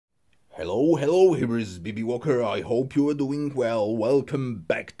Hello, here is BB Walker. I hope you are doing well. Welcome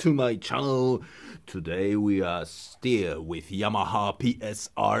back to my channel. Today we are still with Yamaha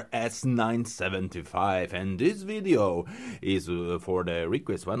PSR S975 and this video is for the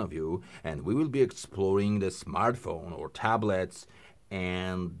request one of you, and we will be exploring the smartphone or tablets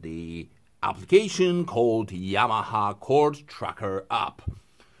and the application called Yamaha Chord Tracker App.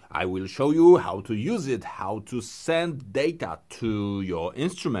 I will show you how to use it, how to send data to your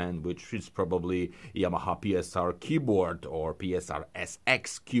instrument, which is probably Yamaha PSR Keyboard or PSR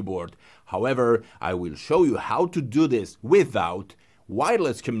SX Keyboard. However, I will show you how to do this without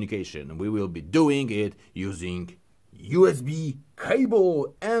wireless communication. We will be doing it using USB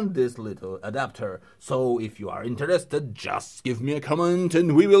cable and this little adapter. So if you are interested, just give me a comment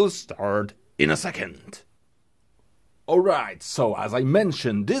and we will start in a second. Alright, so as I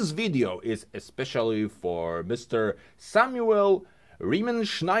mentioned, this video is especially for Mr. Samuel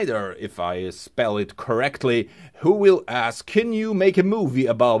Riemenschneider, if I spell it correctly, who will ask, can you make a movie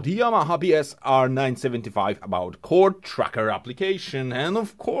about Yamaha PSR 975 about Chord Tracker application? And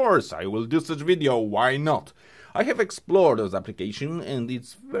of course, I will do such video, why not? I have explored this application and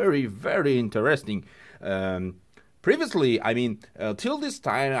it's very, very interesting. Previously, till this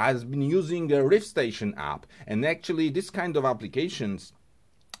time, I've been using the RiffStation app, and actually this kind of applications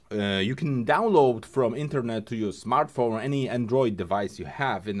you can download from internet to your smartphone or any Android device you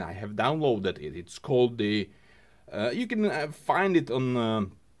have, and I have downloaded it. It's called the, you can find it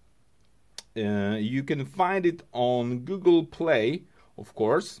on Google Play, of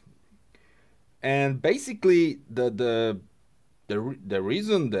course, and basically the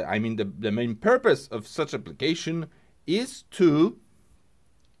main purpose of such application is to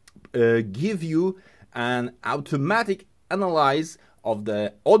give you an automatic analyze of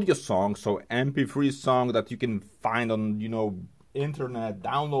the audio song, so MP3 song that you can find on internet,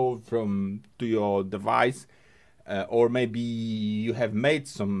 download to your device, or maybe you have made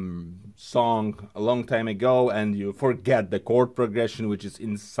some song a long time ago and you forget the chord progression which is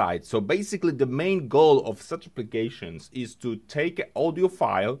inside. So basically the main goal of such applications is to take an audio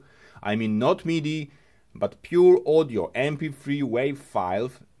file, not MIDI, but pure audio, MP3 wave file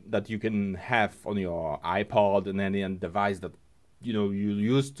that you can have on your iPod and any device that you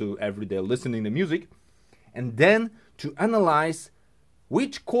use to everyday listening to music, and then to analyze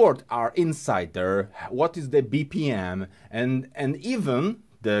which chords are inside there, what is the BPM, and even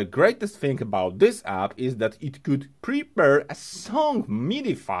the greatest thing about this app is that it could prepare a song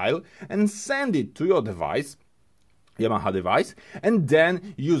MIDI file and send it to your device, Yamaha device, and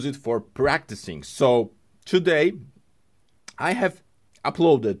then use it for practicing. So today I have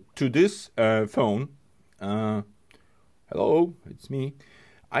uploaded to this phone, hello, it's me,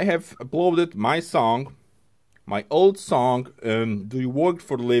 I have uploaded my song, my old song, Do You Work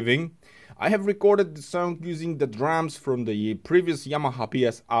for a Living. I have recorded the song using the drums from the previous Yamaha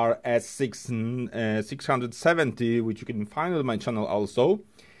PSR S670, which you can find on my channel also.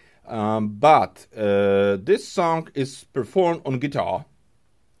 But this song is performed on guitar,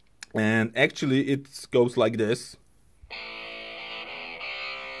 and actually it goes like this.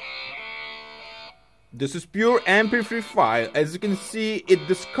 This is pure MP3 file. As you can see, it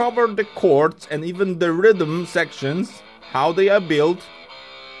discovered the chords and even the rhythm sections, how they are built.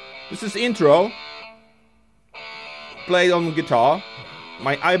 This is intro, played on guitar,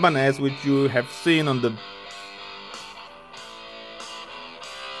 my Ibanez, which you have seen on the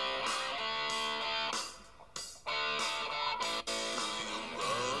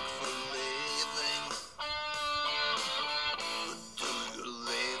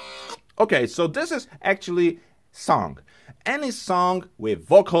Okay, so this is actually song. Any song with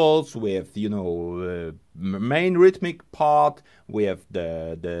vocals, with main rhythmic part, with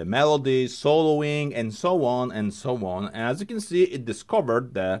the melody, soloing, and so on and so on. And as you can see, it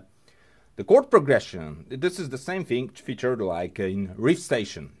discovered the chord progression. This is the same thing featured like in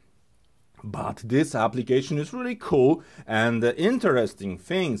RiffStation. But this application is really cool, and the interesting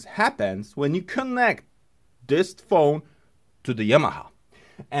things happens when you connect this phone to the Yamaha.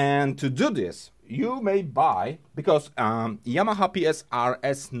 And to do this, you may buy, because Yamaha PSR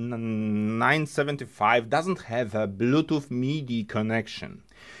S975 doesn't have a Bluetooth MIDI connection.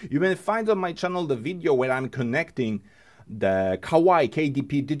 You may find on my channel the video where I'm connecting the Kawai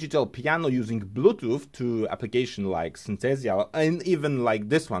KDP digital piano using Bluetooth to application like Synthesia, and even like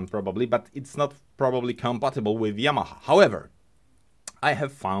this one probably, but it's not probably compatible with Yamaha. However, I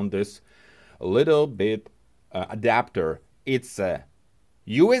have found this little bit adapter. It's a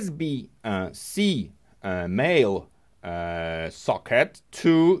USB-C male socket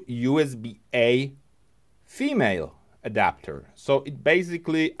to USB-A female adapter. So it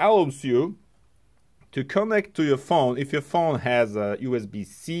basically allows you to connect to your phone. If your phone has a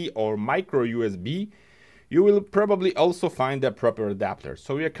USB-C or micro USB, you will probably also find a proper adapter.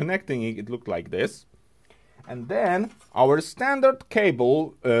 So we are connecting it, it looks like this. And then our standard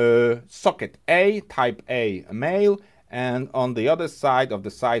cable, socket A, type A, male, and on the other side of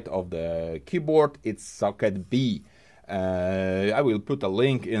the keyboard, it's socket B. I will put a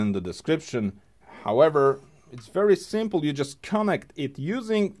link in the description. However, it's very simple. You just connect it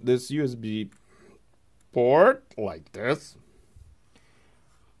using this USB port like this.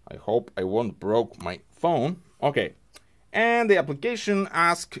 I hope I won't break my phone. Okay. And the application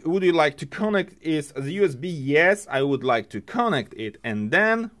asks, would you like to connect it as a USB? Yes, I would like to connect it, and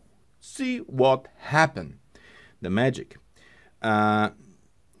then see what happens. The magic. You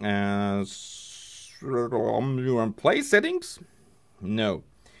want play settings? No.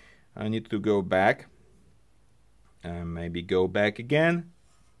 I need to go back. Maybe go back again.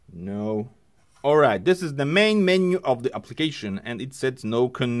 No. Alright, this is the main menu of the application, and it says no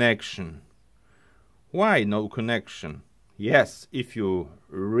connection. Why no connection? Yes, if you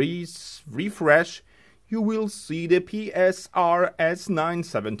refresh, you will see the PSR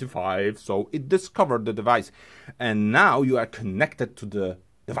S975, so it discovered the device, and now you are connected to the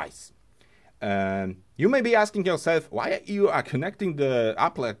device. You may be asking yourself, why you are connecting the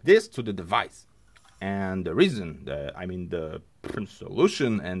app like this to the device? And the reason, the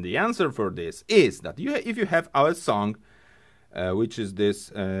solution and the answer for this is that if you have our song, which is this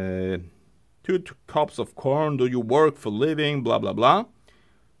 2 cups of corn, do you work for living, blah blah blah,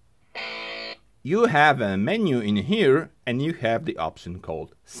 you have a menu in here and you have the option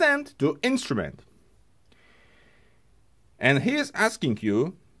called send to instrument. And he is asking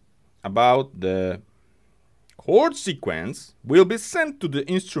you about the chord sequence will be sent to the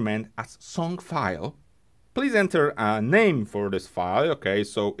instrument as song file. Please enter a name for this file. Okay,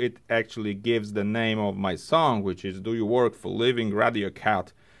 so it actually gives the name of my song, which is Do You Work for Living Radio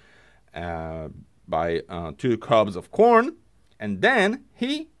Cat by 2 Cobs of Corn. And then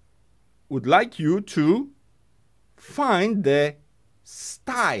he would like you to find the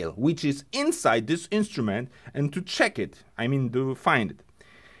style which is inside this instrument and to check it. To find it.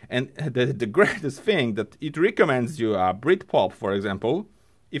 And the greatest thing that it recommends you a Britpop, for example.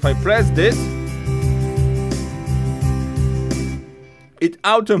 If I press this, it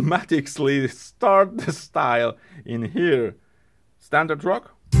automatically starts the style in here. Standard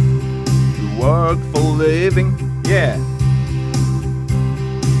rock. You work for living. Yeah.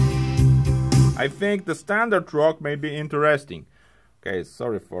 I think the standard rock may be interesting. Okay,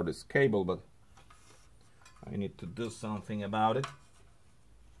 sorry for this cable, but I need to do something about it.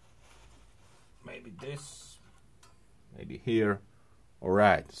 Maybe this, maybe here.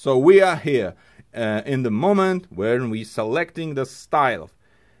 Alright, so we are here in the moment when we selecting the style,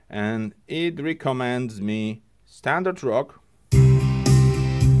 and it recommends me standard rock.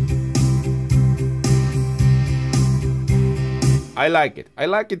 I like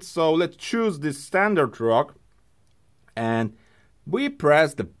it, so let's choose this standard rock, and we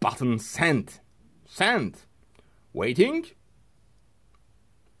press the button send. Waiting.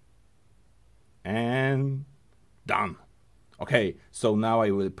 And done. Okay, so now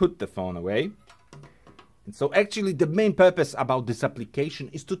I will put the phone away. And so actually the main purpose about this application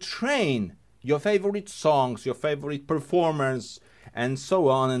is to train your favorite songs, your favorite performers, and so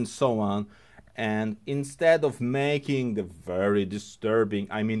on and so on. And instead of making the very disturbing,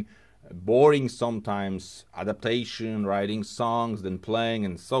 boring sometimes adaptation, writing songs, then playing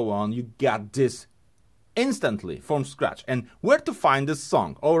and so on, you got this instantly from scratch. And where to find this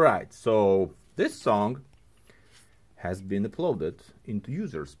song? Alright, so this song has been uploaded into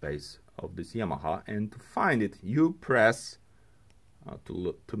user space of this Yamaha, and to find it you press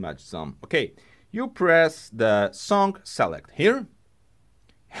to match some. Okay, you press the song select here,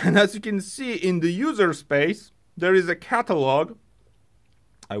 and as you can see in the user space there is a catalog.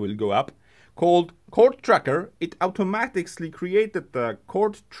 I will go up, called Chord Tracker. It automatically created the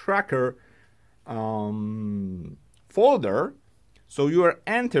Chord Tracker folder, so you are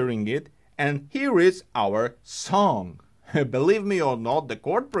entering it. And here is our song. Believe me or not, the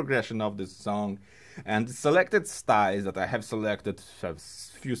chord progression of this song and the selected styles that I have selected a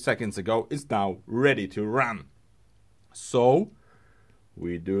few seconds ago is now ready to run. So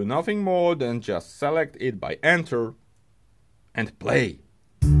we do nothing more than just select it by enter and play.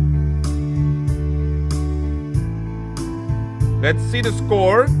 Let's see the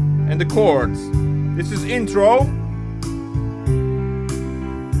score and the chords. This is intro.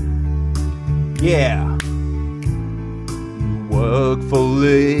 Yeah. You work for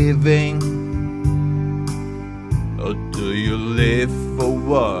living, live for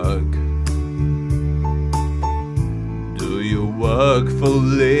work? Do you work for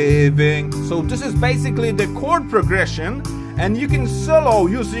living? So this is basically the chord progression, and you can solo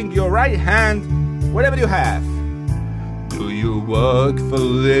using your right hand, whatever you have. Do you work for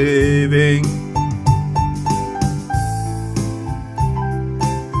living?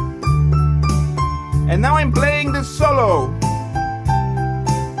 And now I'm playing the solo.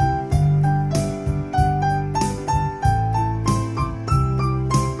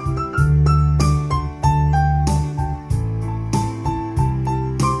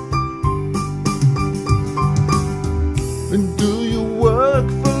 Do you work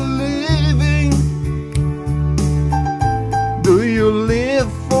for living? Do you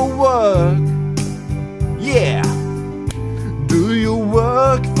live for work? Yeah. Do you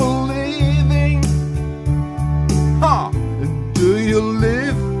work for living? Huh. Do you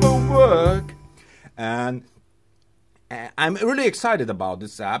live for work? And I'm really excited about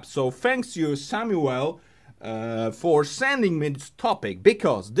this app. So thanks you, Samuel, for sending me this topic,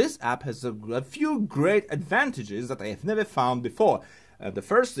 because this app has a few great advantages that I have never found before. The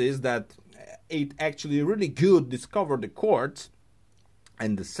first is that it actually really good discover the chords,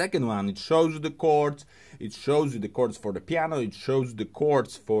 and the second one, it shows you the chords, it shows you the chords for the piano, it shows the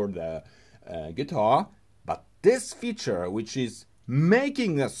chords for the guitar. But this feature, which is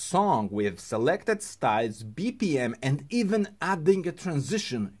making a song with selected styles, BPM, and even adding a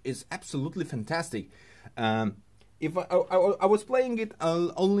transition, is absolutely fantastic. If I was playing it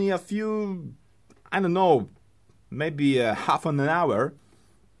only a few, I don't know, maybe half an hour,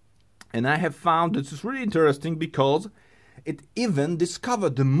 and I have found this is really interesting because it even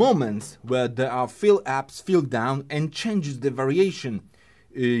discovered the moments where there are fill ups, fill down, and changes the variation.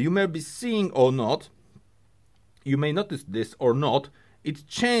 You may be seeing or not, you may notice this or not, it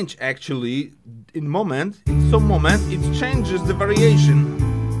changes actually in some moment it changes the variation.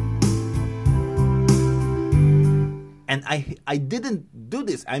 And I didn't do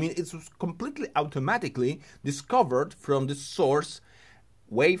this. I mean, it was completely automatically discovered from the source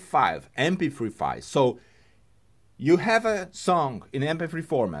WAV file, MP3 file. So you have a song in MP3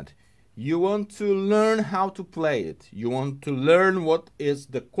 format. You want to learn how to play it. You want to learn what is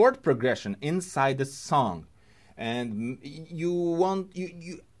the chord progression inside the song. And you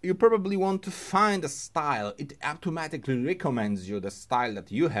probably want to find a style. It automatically recommends you the style that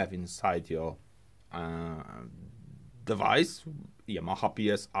you have inside your device, Yamaha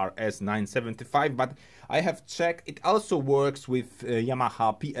PSR S975, but I have checked it also works with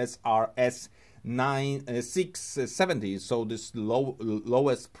Yamaha PSR S670, so this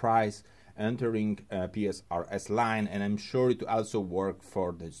lowest price entering PSR S line, and I'm sure it will also work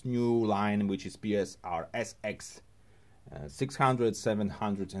for this new line, which is PSR SX 600,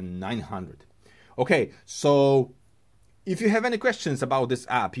 700 and 900. Okay, so if you have any questions about this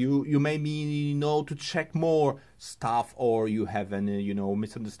app, you maybe know to check more stuff, or you have any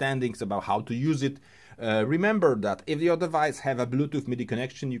misunderstandings about how to use it. Remember that if your device have a Bluetooth MIDI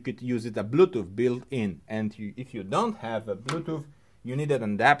connection, you could use it a Bluetooth built in, and if you don't have a Bluetooth, you need an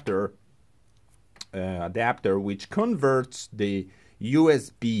adapter which converts the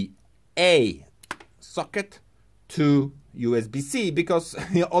USB A socket to USB-C, because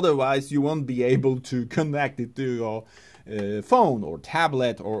otherwise you won't be able to connect it to your phone or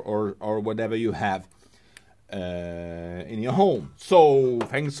tablet or whatever you have in your home. So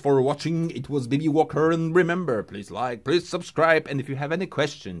thanks for watching. It was BB Walker, and remember, please like, please subscribe, and if you have any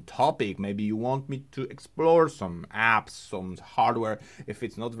question, topic, maybe you want me to explore some apps, some hardware, if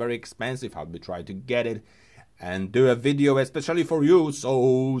it's not very expensive, I'll be trying to get it and do a video especially for you.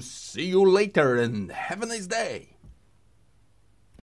 So see you later and have a nice day.